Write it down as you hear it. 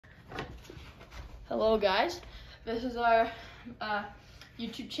Hello guys, this is our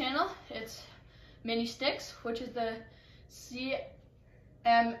YouTube channel. It's Mini Sticks, which is the CMSA,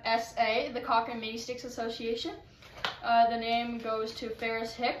 the Cochrane Mini Sticks Association. The name goes to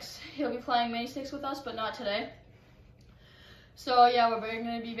Ferris Hicks. He'll be playing mini sticks with us, but not today. So yeah, we're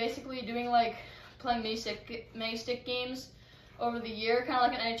going to be basically doing playing mini stick games over the year, kind of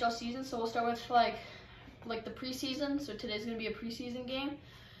like an NHL season. So we'll start with like the preseason. So today's going to be a preseason game.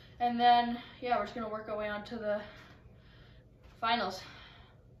 And then, yeah, we're just going to work our way on to the finals.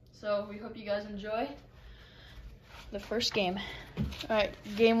 So we hope you guys enjoy the first game. All right,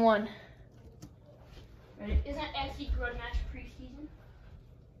 game one. Ready? Isn't FC Grud Match preseason?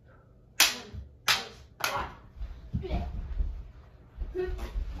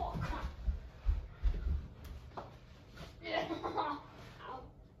 Oh, come on.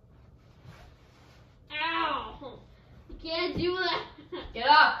 Ow. You can't do that. Get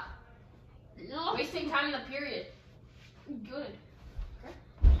up. No. Wasting time in the period. Good.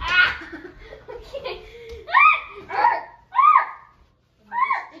 Ah. Okay.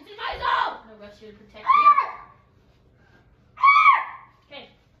 It's in my zone. No rest here to protect you. Okay.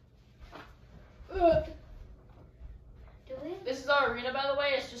 This is our arena, by the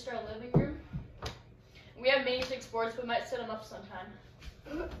way. It's just our living room. We have mini stick sports. We might set them up sometime.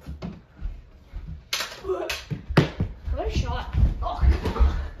 What a shot. Oh.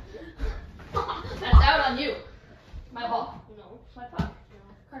 That's out on you. My ball. No. It's my puck. No.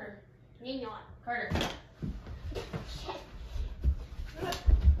 Carter. Me not. Carter.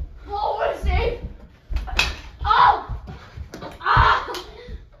 Oh, what a save! Oh! Ah!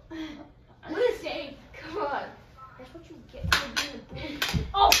 What a save! Come on. That's what you get for being a bully.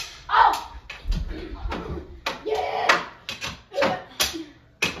 Oh! Oh! Yeah!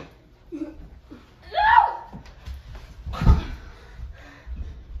 No!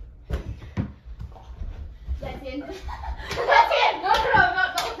 That's in. That's in! No, no, no, no,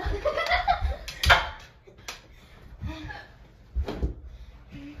 no.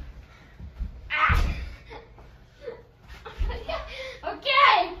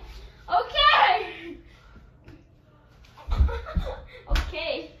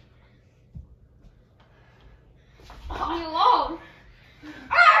 Leave me alone.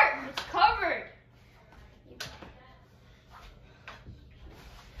 It's covered.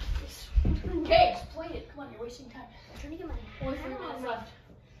 Okay, just play it. Come on, you're wasting time. I'm trying to get my Only 3 minutes left.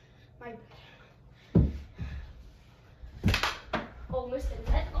 My oh, missed it.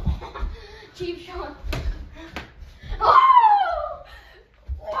 Cheap shot. Oh!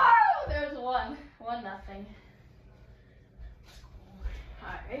 Wow! There's one. 1-0.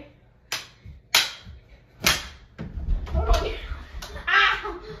 Alright.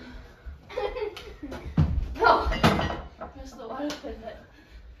 Ow! No! Missed the one in it.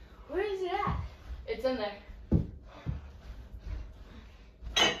 Where is it at? It's in there.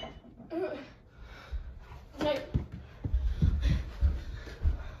 No.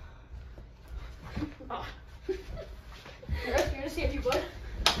 Oh. You're gonna save you, bud.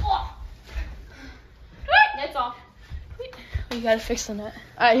 Oh. Net's off. You gotta fix the net.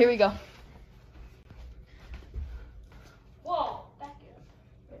 Alright, here we go. Whoa, back here.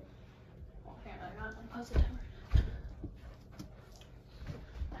 Oh, hang on, I gotta unpause the timer.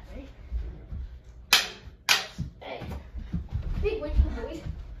 Alright, ready? Hey. Big win for the boys.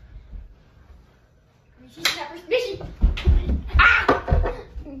 Mishy snapper, Mishy! Ah!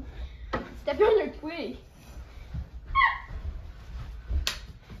 Step on their twig.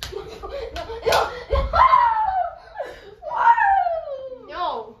 No, no, no, no. No.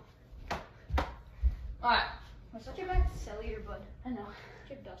 Alright. Such a bad cellular, bud. I know.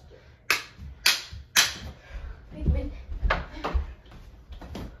 Such a duster. Big win.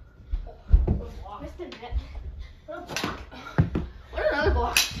 Missed the net. What a block. What another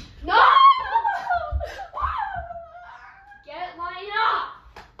block. No! Get line up!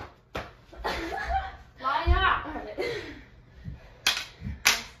 Line up! Alright.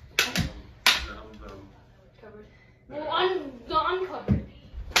 Covered. Uncovered.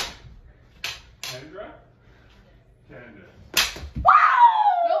 Kendra? Candace.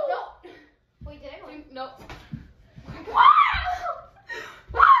 Nope, nope. Wait, did I win? Nope. Wow!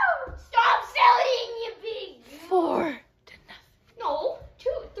 Wow! Stop selling, you big! 4-0. No, 2,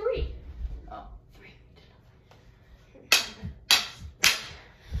 3. Oh, 3.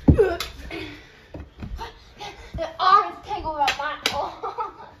 The arms tangled around my oh.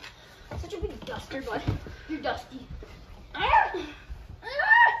 Such a big duster, bud. You're dusty.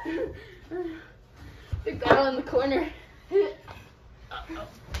 Big battle in the corner.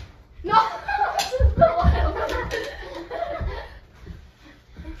 No!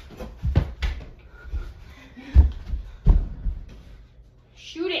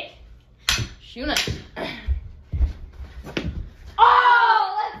 Shuna.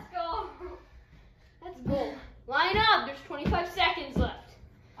 Oh, let's go. Let's go. Line up. There's 25 seconds left.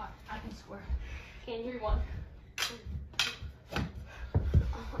 I can score. Can you? 3-1. I'm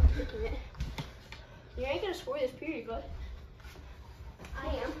taking it. You ain't gonna score this period, bud. I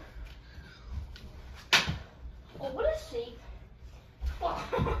am. Oh, what a save.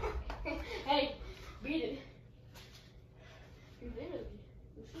 Oh. Hey, beat it. You literally.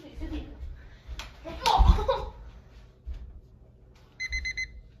 Oh.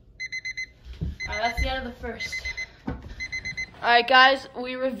 Alright, that's the end of the first. Alright guys,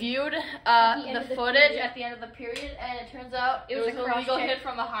 we reviewed the footage at the end of the period, and it turns out it was a illegal hit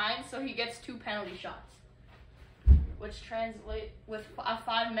from behind, so he gets 2 penalty shots. Which translate with a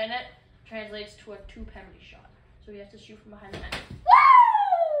 5-minute translates to a 2 penalty shot. So he has to shoot from behind the net.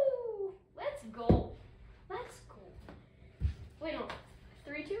 Woo! Let's go. Let's go. Wait, no.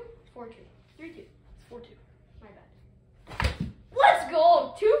 3-2? 4-2. 3-2. It's 4-2. My bad. Let's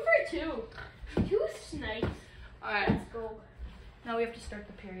go. 2 for 2. 2 snipes. Alright, Let's go. now we have to start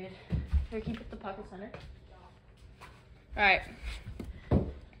the period. Here, can you put the puck in center? Alright,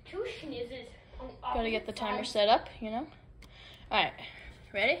 2 schnizzes. On the gotta get the opposite timer side. set up, you know? Alright,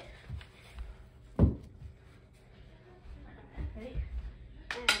 ready? Ready?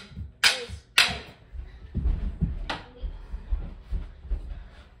 And it's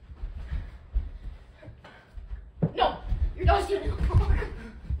no, you're not getting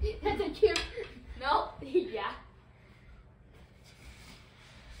That's a cute. No, yeah.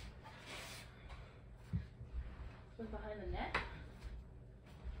 Was behind the net?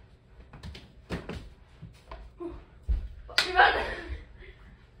 You're not.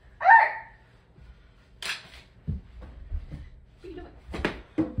 What are you doing?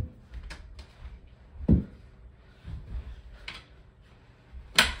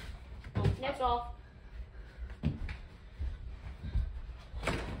 Next off.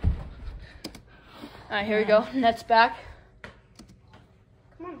 Alright, here we go. Net's back.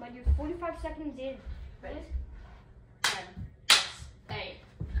 Come on, bud. You're 45 seconds in. Ready? 10, 8.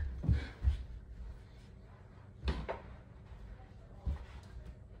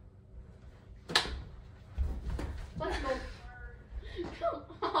 Let's go.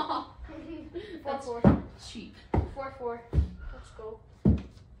 That's 4-4. cheap. 4-4. Let's go.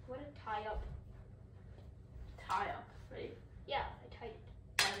 What a tie up. Tie up. Ready? Yeah, I tied it.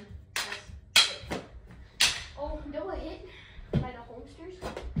 10, 8. Oh, no hit by the homesters.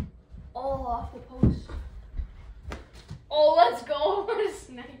 All off the post. Oh, let's go. What a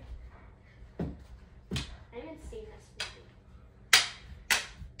snipe. I haven't seen this before.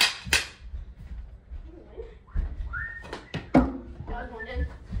 That was one in.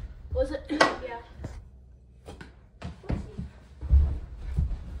 Was it? Yeah. Let's see.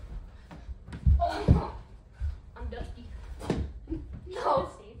 Oh, I'm dusty. No.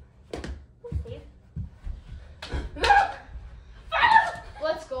 Steve. Steve.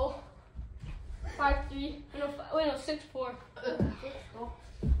 Let's go. 5-3. Wait, no, 6-4. Let's go.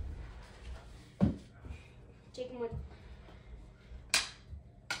 Take him with.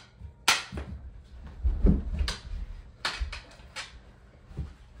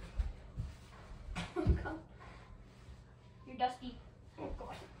 You're dusty. Oh,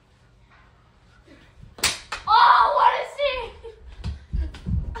 God. Oh, what a save!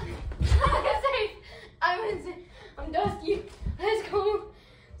 I'm dusty. Let's go.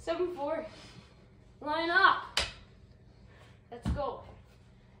 7-4. Line up. Let's go.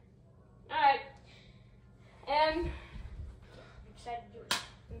 Alright. And I'm excited to do it.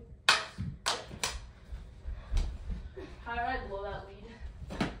 How did I blow that lead?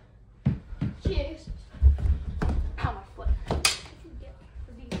 Cheers. Ow, my foot. What you get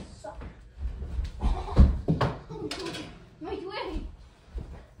for being a sucker? What are you doing?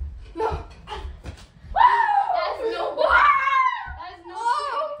 No. That's no goal. That's no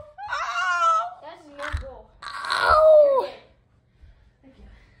goal. That's no goal. Ow! Thank you.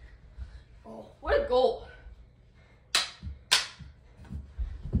 Oh, what a goal.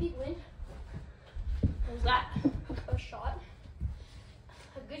 Big win. What was that? A shot.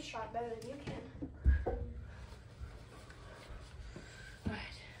 A good shot, better than you can.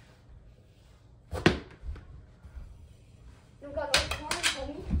 Alright. You got no corners,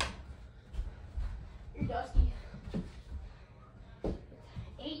 homie. You're dusty.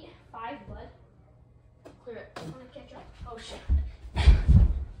 8-5, bud. Clear it. Wanna catch up? Oh shit.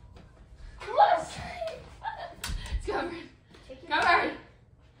 What a save! It's covered. Take it. Covered!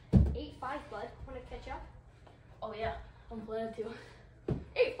 8-5, bud. Wanna catch up? Oh yeah, I'm planning to.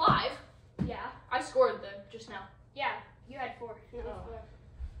 8-5? Yeah. I scored them just now. Yeah, you had 4. No, Oh.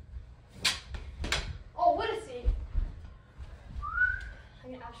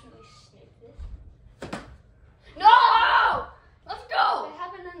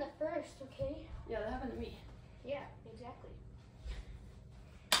 Yeah, that happened to me. Yeah, exactly.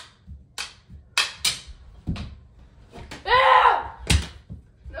 Ah!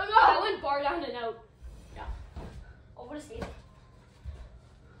 No, I no! went bar down and out. Yeah. Oh, what a save.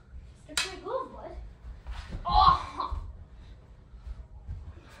 It's pretty good, bud. Oh!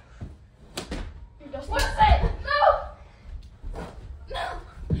 You're just What is it? No!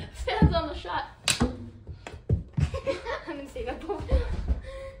 No! Stands on the shot. I'm gonna save that ball.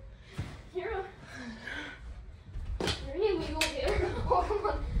 You're You're illegal here. Oh,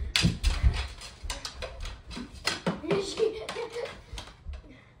 come on.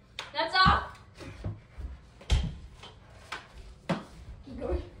 That's off! Keep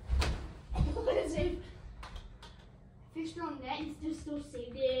going. What a save. Fished on net and still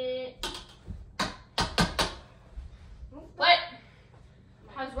saved it. What?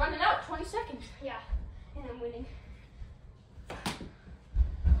 I was running out. 20 seconds. Yeah, and I'm winning.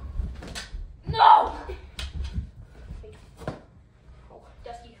 No! Oh,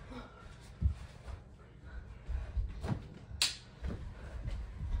 Dusty.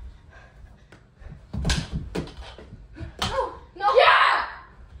 No! No! Yeah!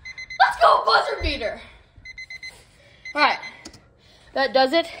 Let's go, buzzer beater! Alright. That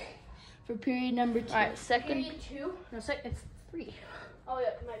does it for period number 2. Alright, second. Period 2. No, it's 3. Oh, yeah,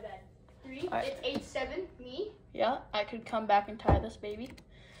 my bad. 3. Alright. It's 8-7. Me. Yeah, I could come back and tie this baby.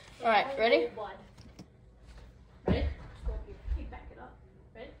 And Alright, I ready? go blood. Ready? Let's go here. Hey, back it up.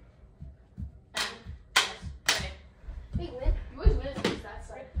 Ready? And yes, ready. Big win. You always win against that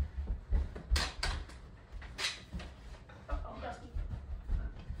side. Oh, Dusty.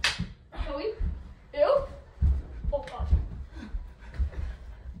 Joey? Ew. Oh, God.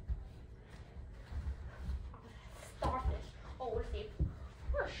 Starfish. Oh, what a save.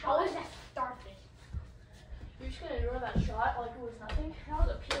 What a How shot. is that starfish? You're just gonna ignore that shot like it was nothing? That was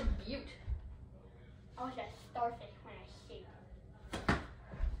a pure beaut. How is that starfish when I saved?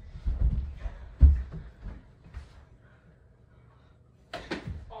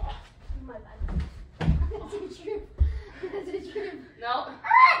 Oh, My bad. That's a trip. That's a trip. no.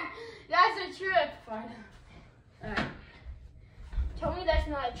 That's a trip. Fine. Alright. Tell me that's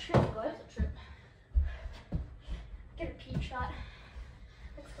not a trip, bud. That's a trip. Get a peep shot.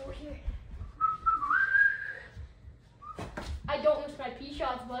 Let's go here. I don't miss my pea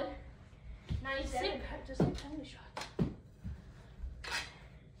shots, bud. 97. Just say penalty shot.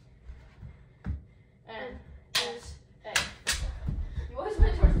 And is A. You always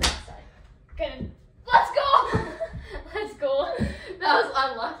went towards that side. Good. Let's go! Let's go. That was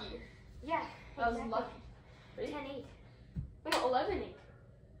unlucky. Yeah. That was exactly. lucky. Ready? 10-8. Wait, no, 11-8.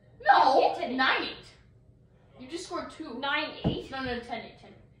 No! Yeah, 10-8. 9-8. You just scored 2. 9-8. No, 10-8. 10.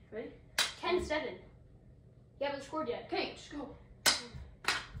 Ready? 10-7. You haven't scored yet. Okay, just go.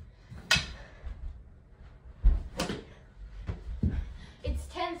 It's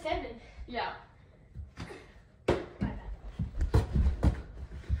 10-7. Yeah. My bad.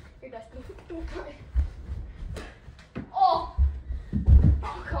 You're dusty. Oh!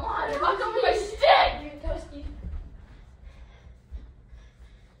 Oh, come on. You're not over my stick! You're dusty.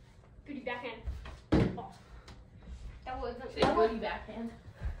 Goody backhand. Oh. That wasn't. Say goodie backhand.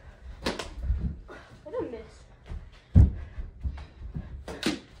 What a miss.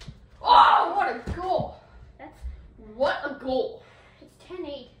 Oh, what a goal! That's. What a goal! It's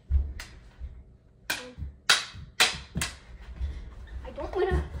 10-8. I don't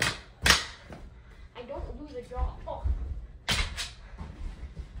wanna. I don't lose a draw. Oh.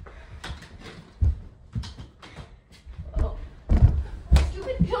 Oh.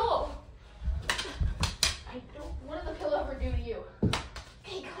 Stupid pillow. I don't. What did the pillow ever do to you?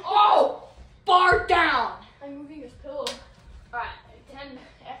 Hey, God. Oh! Bar down! I'm moving this pillow. Alright,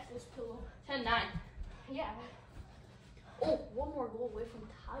 10F this pillow. 10-9. Yeah. Oh, one more goal away from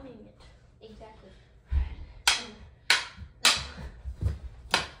tying it. Exactly.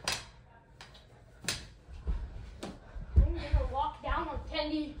 I'm gonna walk down on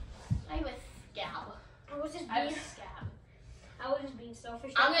Tendy. I have a scab. I was just I have being. a scab. I was just being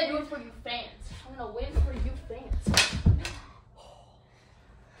selfish. I'm gonna do it for you fans. I'm gonna win for you fans.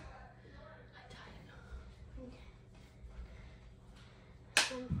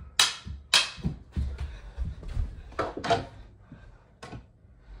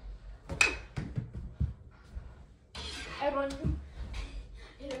 Everyone.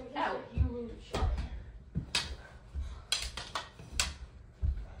 Ow, you ruined the shot.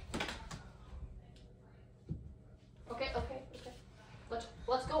 Okay.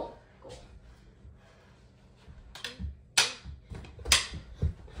 Let's go. Go.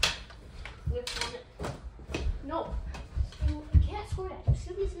 Lift on it. No. You can't score that. You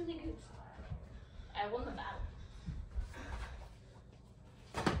silly goose. I won the battle.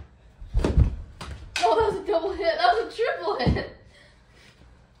 Oh, that was a double hit. That was a triple hit.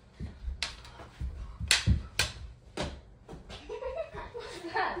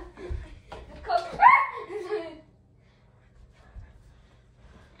 What's that?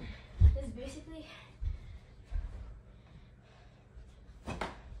 This is basically.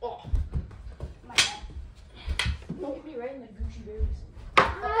 Oh, My bad. don't hit me right in the Gucci berries.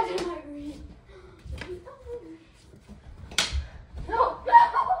 Ah, that's my green. No, no!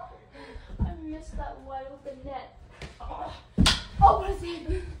 I missed that wide open net. Oh, Oh, what is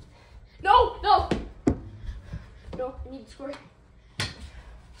it? no, no! No, I need to score.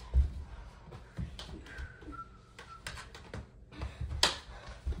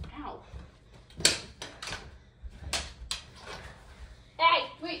 Ow. Hey,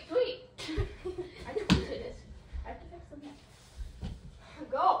 Wait. I just did this. I have to fix the net.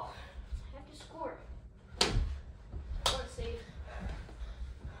 go. I have to score. Let's see.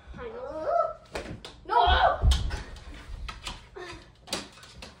 I know. No!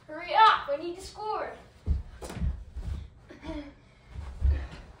 Hurry up! I need to score.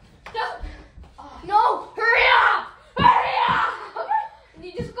 No! No! Hurry up! Hurry up! I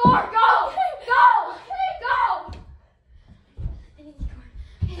need to score. Go! Go! Go! I need to score.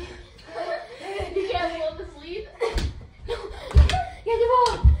 You can't blow this lead. No! Get the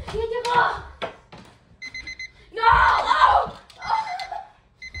ball! Get the ball! No! Oh!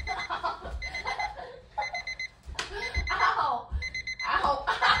 Ow! Ow!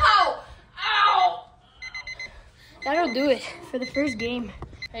 Ow! Ow! That'll do it for the first game.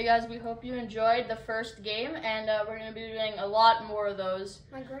 Hey guys, we hope you enjoyed the first game, and we're going to be doing a lot more of those.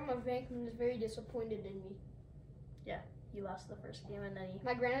 My grandma Vankman is very disappointed in me. He lost the first game, and then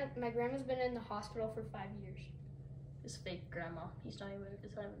My grandma's been in the hospital for 5 years. his fake grandma. It's not even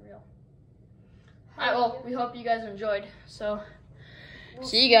real. Alright, well, we hope you guys enjoyed. So,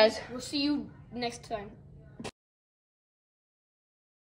 see you guys. We'll see you next time.